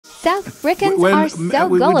South Africans are so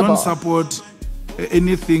we gullible. don't support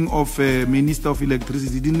anything of Minister of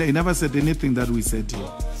Electricity. He never said anything that we said here.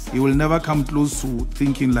 He will never come close to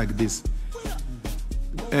thinking like this.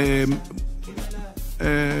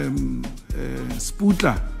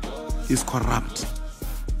 Sputla is corrupt.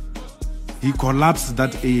 He collapsed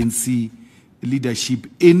that ANC leadership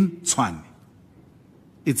in Tshwane.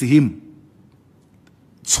 It's him.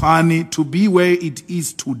 Tshwane, to be where it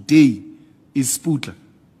is today, is Sputla.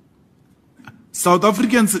 South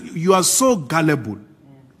Africans, you are so gullible.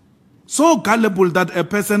 So gullible that a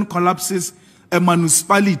person collapses a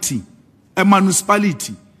municipality.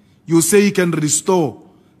 You say he can restore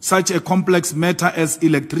such a complex matter as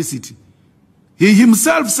electricity. He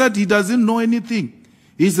himself said he doesn't know anything.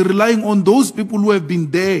 He's relying on those people who have been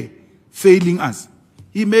there failing us.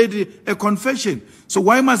 He made a confession. So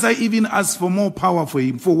why must I even ask for more power for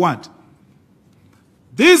him? For what?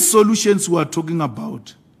 These solutions we are talking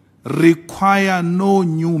about require no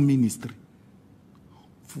new ministry.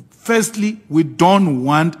 Firstly, we don't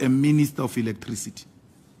want a minister of electricity.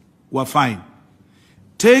 We're fine.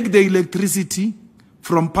 Take the electricity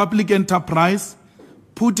from public enterprise,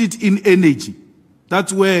 put it in energy.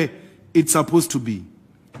 That's where it's supposed to be.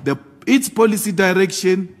 Its policy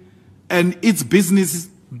direction and its businesses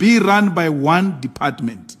be run by one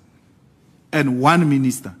department and one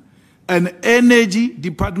minister. An energy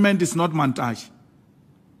department is not montage.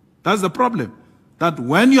 That's the problem. That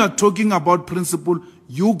when you are talking about principle,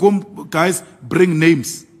 you guys bring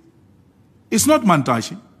names. It's not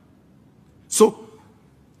montage. So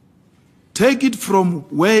take it from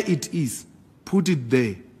where it is, put it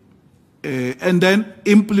there, and then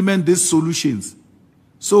implement these solutions.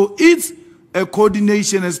 So it's a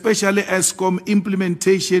coordination, especially ESCOM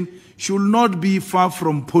implementation, should not be far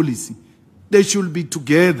from policy. They should be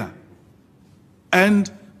together.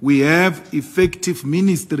 And we have effective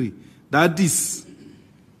ministry that is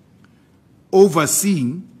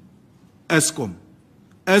overseeing ESCOM.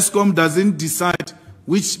 ESCOM doesn't decide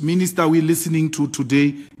which minister we're listening to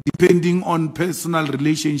today, depending on personal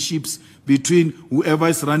relationships between whoever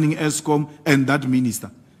is running ESCOM and that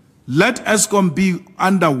minister. Let ESCOM be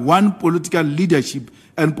under one political leadership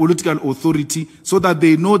and political authority so that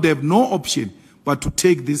they know they have no option but to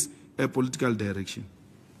take this political direction.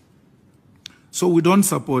 So we don't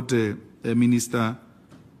support a minister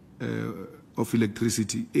of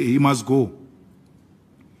electricity. He must go.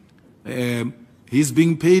 He's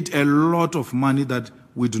being paid a lot of money that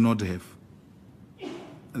we do not have.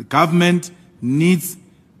 The government needs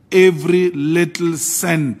every little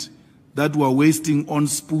cent that we're wasting on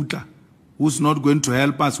Sputla, who's not going to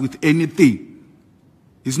help us with anything.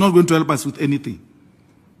 He's not going to help us with anything.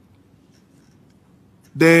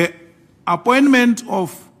 The appointment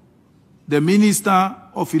of the Minister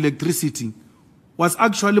of Electricity was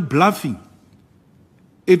actually bluffing.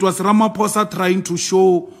 It was Ramaphosa trying to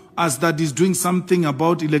show us that he's doing something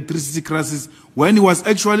about electricity crisis when he was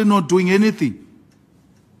actually not doing anything.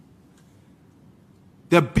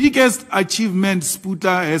 The biggest achievement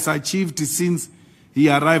Sputla has achieved since he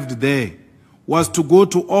arrived there was to go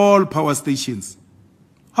to all power stations.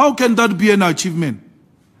 How can that be an achievement?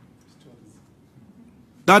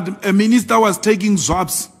 That a minister was taking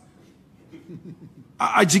zwabs,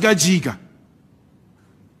 a jiga,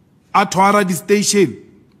 atwara the station,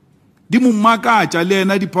 di mumaka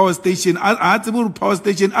lena di power station, a power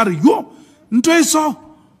station are yo, nto eso.